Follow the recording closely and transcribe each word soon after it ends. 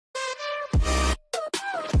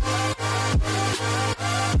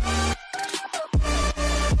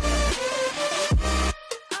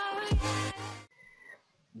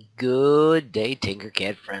Good day,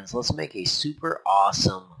 Tinkercad friends. Let's make a super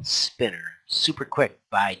awesome spinner super quick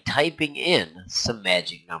by typing in some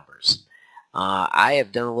magic numbers. I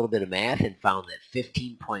have done a little bit of math and found that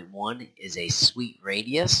 15.1 is a sweet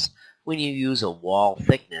radius when you use a wall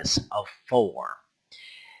thickness of 4.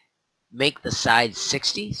 Make the sides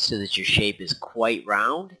 60 so that your shape is quite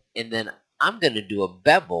round, and then I'm going to do a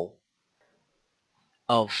bevel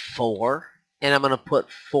of 4, and I'm going to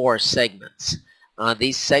put 4 segments.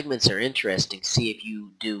 These segments are interesting. See, if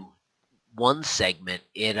you do one segment,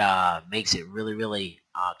 it makes it really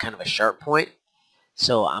kind of a sharp point.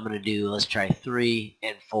 So I'm going to do, let's try 3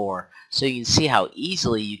 and 4. So you can see how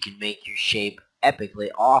easily you can make your shape epically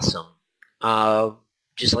awesome.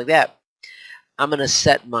 Just like that. I'm going to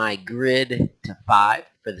set my grid to 5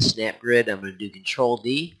 for the snap grid. I'm going to do Control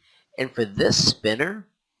D. And for this spinner,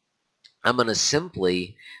 I'm going to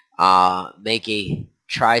simply make a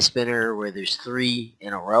tri-spinner where there's 3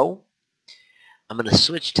 in a row. I'm going to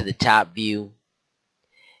switch to the top view,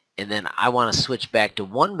 and then I want to switch back to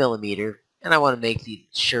 1 millimeter, and I want to make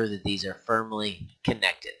sure that these are firmly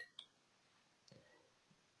connected.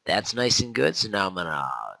 That's nice and good. So now I'm going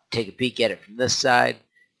to take a peek at it from this side,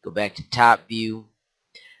 go back to top view,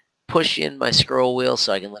 push in my scroll wheel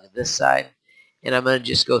so I can look at this side, and I'm going to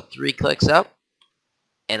just go 3 clicks up,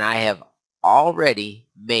 and I have already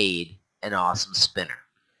made an awesome spinner.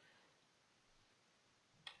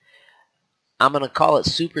 I'm going to call it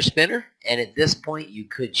Super Spinner, and at this point you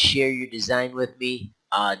could share your design with me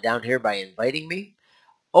down here by inviting me,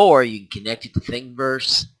 or you can connect it to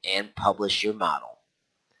Thingiverse and publish your model.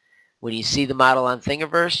 When you see the model on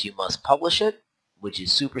Thingiverse, you must publish it, which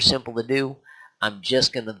is super simple to do. I'm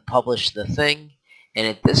just going to publish the thing, and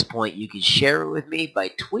at this point you can share it with me by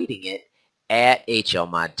tweeting it at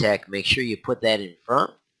HLModTech. Make sure you put that in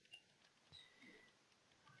front.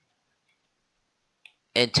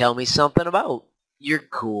 And tell me something about your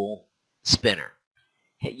cool spinner.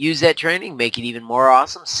 Use that training, make it even more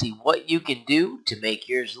awesome. See what you can do to make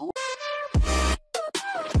yours look